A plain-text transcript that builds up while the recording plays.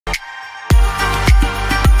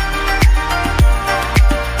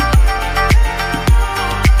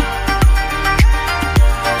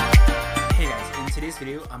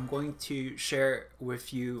going to share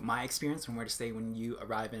with you my experience on where to stay when you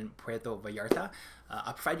arrive in Puerto Vallarta.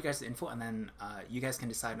 I'll provide you guys the info, and then you guys can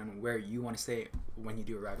decide on where you want to stay when you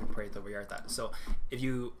do arrive in Puerto Vallarta. So if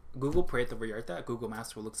you Google Puerto Vallarta, Google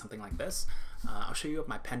Maps will look something like this. I'll show you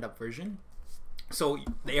my penned up version. So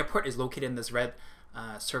the airport is located in this red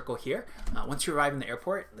circle here. Once you arrive in the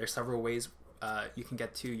airport, there's several ways you can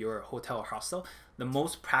get to your hotel or hostel. The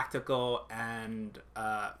most practical and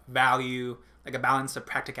value, like a balance of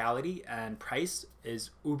practicality and price,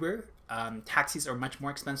 is Uber. Taxis are much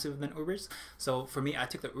more expensive than Ubers. So for me, I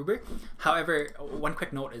took the Uber. However, one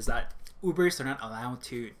quick note is that Ubers are not allowed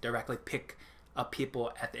to directly pick up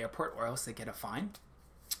people at the airport, or else they get a fine.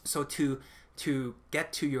 So to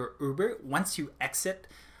get to your Uber, once you exit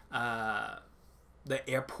the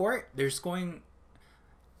airport, there's going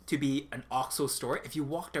to be an OXXO store. If you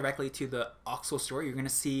walk directly to the OXXO store, you're going to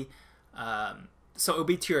see, so it'll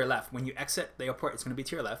be to your left. When you exit the airport, it's going to be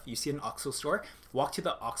to your left. You see an OXXO store. Walk to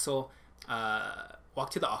the OXXO,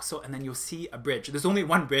 and then you'll see a bridge. There's only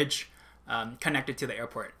one bridge connected to the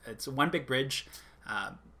airport. It's one big bridge.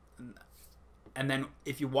 And then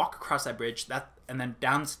if you walk across that bridge, and then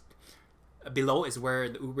down below is where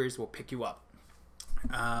the Ubers will pick you up.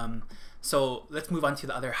 So let's move on to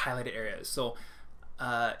the other highlighted areas. So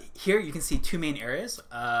here you can see two main areas.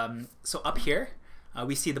 So up here,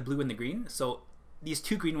 we see the blue and the green. So these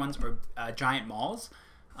two green ones are giant malls,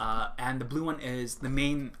 and the blue one is the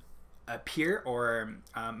main pier or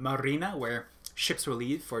marina where ships will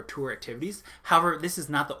leave for tour activities. However, this is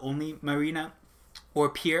not the only marina or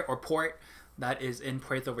pier or port that is in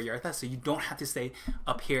Puerto Vallarta, so you don't have to stay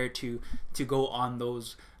up here to go on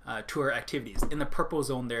those tour activities. In the purple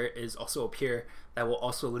zone, there is also a pier that will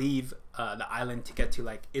also leave the island to get to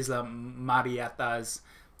like Isla Marietas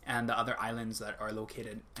and the other islands that are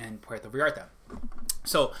located in Puerto Vallarta.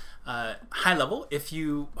 So high level,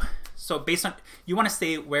 based on, you want to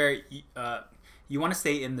stay where you want to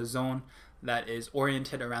stay in the zone that is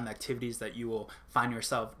oriented around the activities that you will find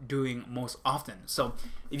yourself doing most often. So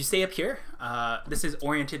if you stay up here, this is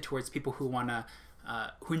oriented towards people who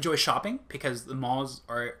who enjoy shopping, because the malls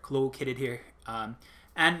are located here,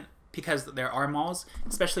 and because there are malls,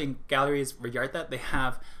 especially in Galleries Vallarta, they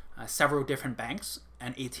have several different banks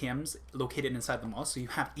and ATMs located inside the mall, so you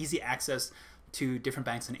have easy access to different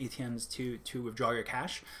banks and ATMs to withdraw your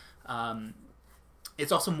cash.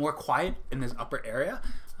 It's also more quiet in this upper area,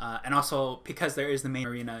 and also because there is the main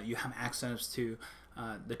marina, you have access to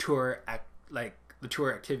the tour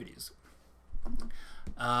activities.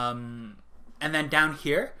 And then down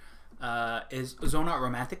here is Zona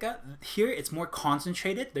Romantica. Here it's more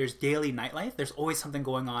concentrated. There's daily nightlife. There's always something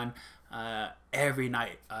going on every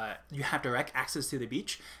night. You have direct access to the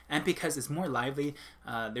beach, and because it's more lively,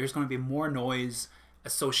 there's going to be more noise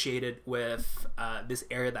associated with this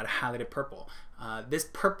area that I highlighted purple. This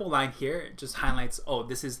purple line here just highlights, oh,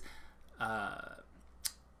 this is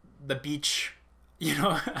the beach. You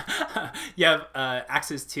know, you have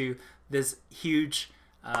access to this huge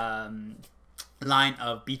line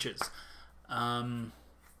of beaches.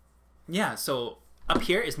 Yeah, so up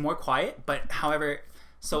here is more quiet, but however,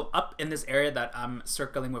 so up in this area that I'm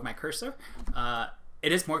circling with my cursor,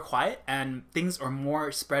 it is more quiet and things are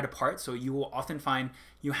more spread apart, so you will often find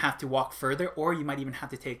you have to walk further, or you might even have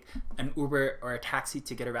to take an Uber or a taxi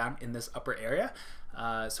to get around in this upper area.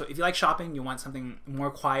 So if you like shopping, you want something more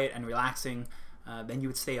quiet and relaxing, then you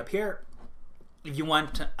would stay up here. If you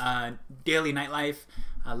want daily nightlife,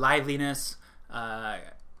 liveliness,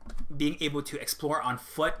 being able to explore on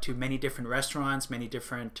foot to many different restaurants, many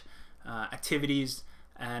different activities,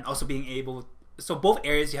 and also being able, so both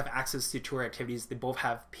areas you have access to tour activities. They both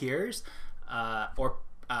have piers or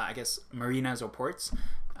I guess marinas or ports,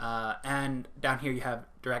 and down here you have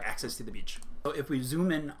direct access to the beach. So if we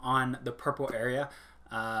zoom in on the purple area,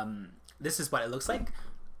 this is what it looks like.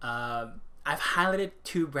 I've highlighted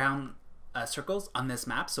two brown circles on this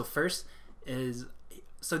map. So first is,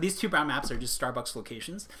 so these two brown maps are just Starbucks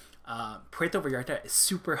locations. Puerto Vallarta is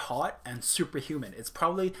super hot and super humid. It's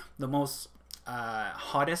probably the most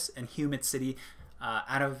hottest and humid city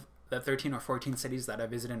out of the 13 or 14 cities that I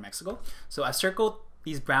visited in Mexico. So I circled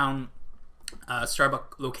these brown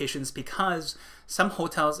Starbucks locations because some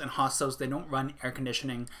hotels and hostels, they don't run air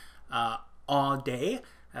conditioning all day.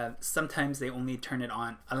 Sometimes they only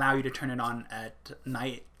allow you to turn it on at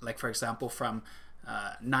night, like for example from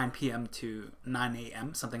 9 p.m. to 9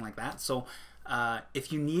 a.m., something like that. So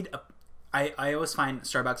if you need I always find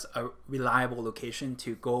Starbucks a reliable location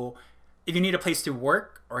to go. If you need a place to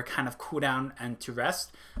work or kind of cool down and to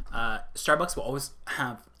rest, Starbucks will always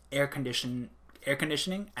have air conditioning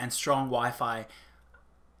and strong Wi-Fi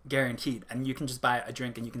guaranteed, and you can just buy a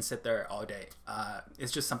drink and you can sit there all day.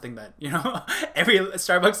 It's just something that, you know, every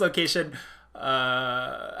Starbucks location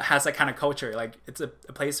has that kind of culture. Like it's a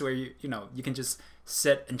place where you know, you can just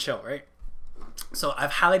sit and chill, right? So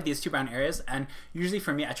I've highlighted these two brown areas, and usually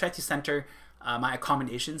for me, I try to center my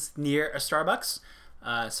accommodations near a Starbucks,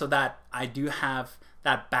 so that I do have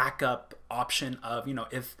that backup option of, you know,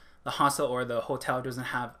 if the hostel or the hotel doesn't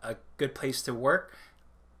have a good place to work,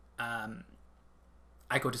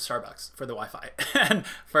 I go to Starbucks for the Wi-Fi and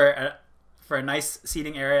for a nice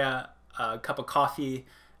seating area, a cup of coffee,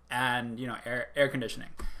 and, you know, air conditioning.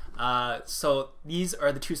 So these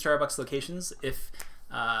are the two Starbucks locations. If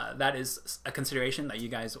that is a consideration that you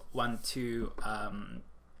guys want to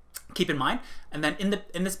keep in mind. And then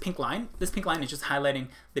in this pink line is just highlighting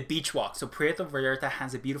the beach walk. So Puerto Vallarta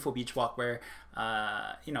has a beautiful beach walk where,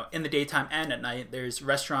 you know, in the daytime and at night, there's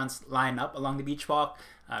restaurants lined up along the beach walk,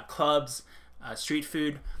 clubs, street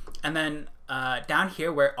food. And then down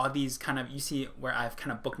here where all these kind of, you see where I've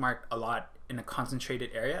kind of bookmarked a lot in a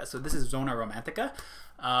concentrated area. So this is Zona Romantica.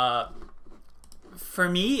 For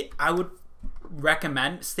me, I would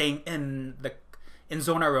recommend staying in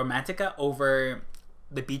Zona Romantica over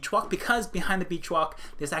the beach walk, because behind the beach walk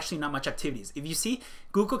there's actually not much activities. If you see,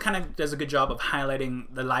 Google kind of does a good job of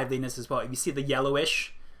highlighting the liveliness as well. If you see the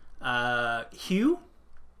yellowish hue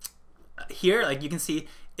here, like you can see,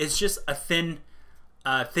 it's just a thin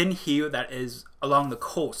hue that is along the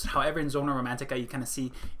coast. However, in Zona Romantica, you kind of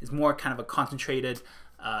see is more kind of a concentrated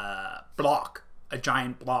block, a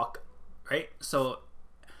giant block, right? So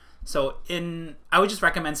I would just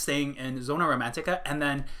recommend staying in Zona Romantica, and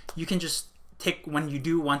then you can just take, when you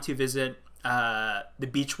do want to visit the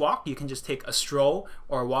beach walk, you can just take a stroll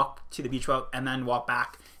or walk to the beach walk and then walk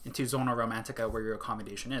back into Zona Romantica where your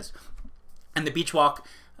accommodation is. And the beach walk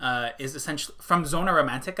is essentially from Zona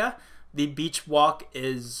Romantica. The beach walk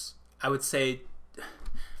is, I would say,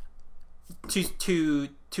 to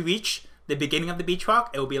reach the beginning of the beach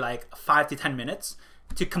walk, it will be like 5 to 10 minutes.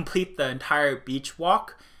 To complete the entire beach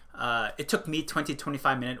walk, it took me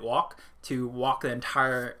 20-25 minute walk to walk the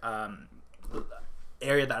entire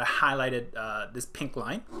area that I highlighted, this pink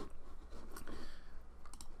line.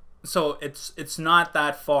 So it's not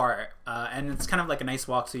that far, and it's kind of like a nice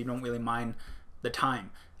walk, so you don't really mind the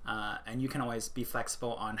time, and you can always be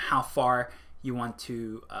flexible on how far you want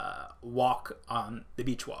to walk on the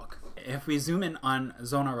beach walk. If we zoom in on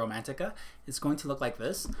Zona Romantica, it's going to look like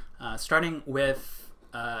this, starting with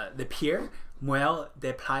the pier, Muelle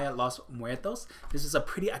de Playa Los Muertos. This is a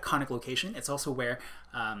pretty iconic location. It's also where,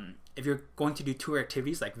 if you're going to do tour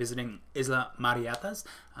activities like visiting Isla Mariatas,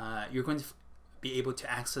 you're going to be able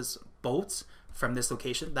to access boats from this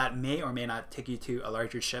location that may or may not take you to a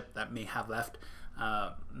larger ship that may have left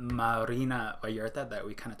Marina Vallarta that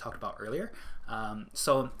we kind of talked about earlier.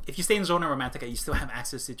 So if you stay in Zona Romantica, you still have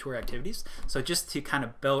access to tour activities. So just to kind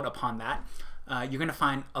of build upon that, you're going to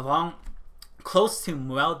find close to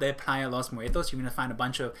Muelle de Playa Los Muertos, you're going to find a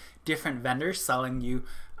bunch of different vendors selling you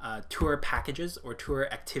tour packages or tour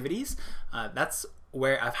activities. That's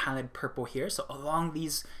where I've highlighted purple here. So along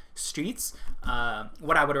these streets,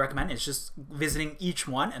 what I would recommend is just visiting each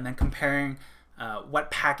one and then comparing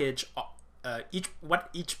what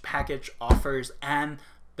each package offers and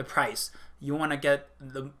the price. You want to get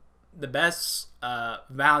the best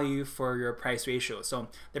value for your price ratio. So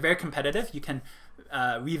they're very competitive. You can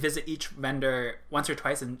revisit each vendor once or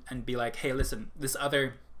twice and be like, hey, listen, this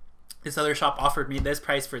other shop offered me this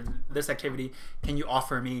price for this activity. Can you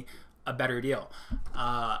offer me a better deal?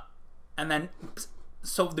 And then,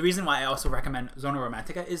 so the reason why I also recommend Zona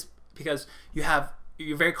Romantica is because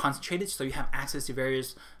you're very concentrated, so you have access to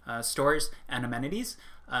various stores and amenities.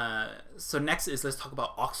 So next is, let's talk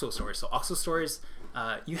about OXXO stores. So OXXO stores,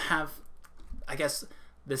 you have, I guess,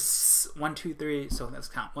 this 1, 2, 3, so let's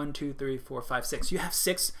count 1, 2, 3, 4, 5, 6. You have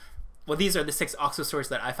 6. Well, these are the 6 OXXO stores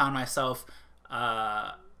that I found myself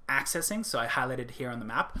accessing, so I highlighted here on the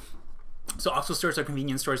map. So OXXO stores are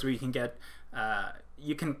convenience stores where you can get,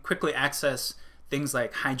 you can quickly access things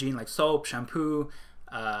like hygiene, like soap, shampoo,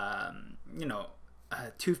 you know,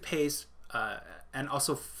 toothpaste, and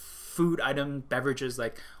also food items, beverages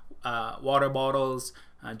like water bottles,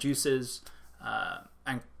 juices,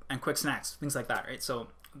 and quick snacks, things like that, right? So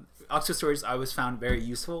OXXO stores I always found very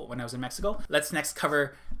useful when I was in Mexico. Let's next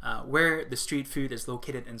cover where the street food is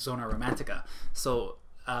located in Zona Romantica. So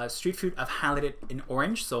street food I've highlighted in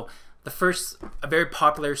orange. So the first, a very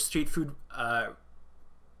popular street food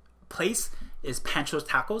place is Pancho's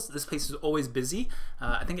Tacos. This place is always busy.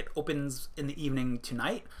 I think it opens in the evening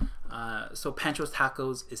tonight. So Pancho's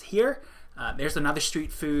Tacos is here. There's another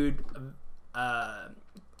street food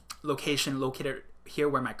location located here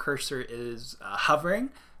where my cursor is hovering.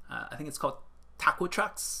 I think it's called Taco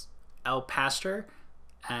Trucks, El Pastor,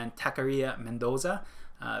 and Taqueria Mendoza.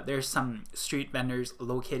 There's some street vendors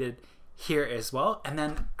located here as well. And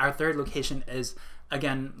then our third location is,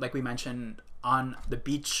 again, like we mentioned, on the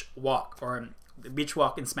beach walk, or the beach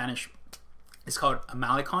walk in Spanish is called a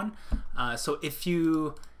Malecon. So if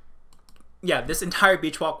you, this entire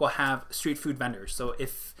beach walk will have street food vendors. So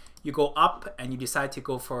if you go up and you decide to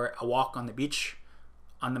go for a walk on the beach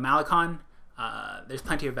on the Malecon, there's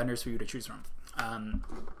plenty of vendors for you to choose from.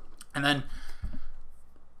 And then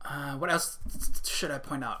what else should I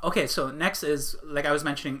point out? Okay, so next is, like I was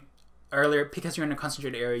mentioning earlier, because you're in a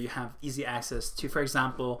concentrated area, you have easy access to, for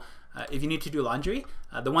example, if you need to do laundry,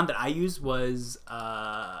 the one that I used was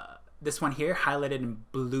this one here, highlighted in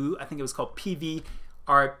blue. I think it was called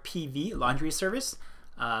PVRPV Laundry Service.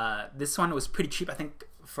 This one was pretty cheap. I think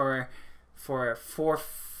for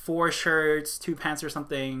four shirts, 2 pants or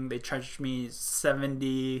something, they charged me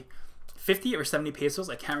 50 or 70 pesos.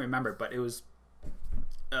 I can't remember, but it was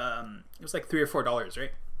like $3 or $4,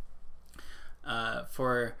 right?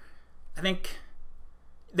 For, I think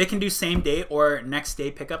they can do same day or next day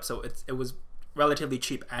pickup, so it was relatively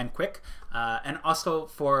cheap and quick. And also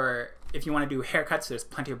for, if you want to do haircuts, there's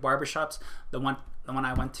plenty of barbershops. The one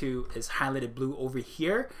I went to is highlighted blue over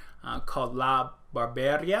here, called La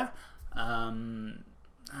Barberia. And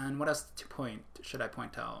what else should I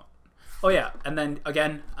point out? Oh yeah, and then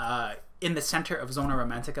again, in the center of Zona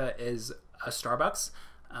Romantica is a Starbucks.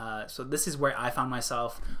 So this is where I found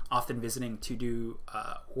myself often visiting to do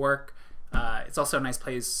work. It's also a nice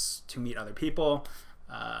place to meet other people.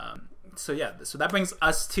 So yeah, so that brings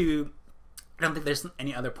us to, I don't think there's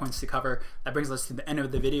any other points to cover. That brings us to the end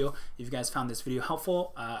of the video. If you guys found this video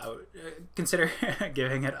helpful, I would consider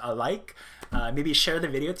giving it a like. Maybe share the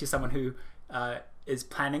video to someone who is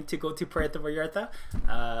planning to go to Puerto Vallarta.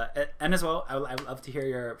 And as well, I would love to hear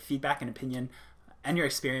your feedback and opinion and your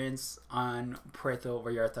experience on Puerto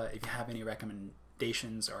Vallarta, if you have any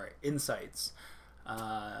recommendations or insights.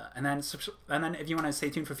 And then if you want to stay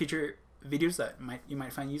tuned for future videos that you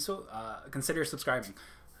might find useful, consider subscribing.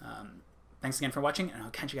 Thanks again for watching, and I'll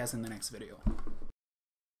catch you guys in the next video.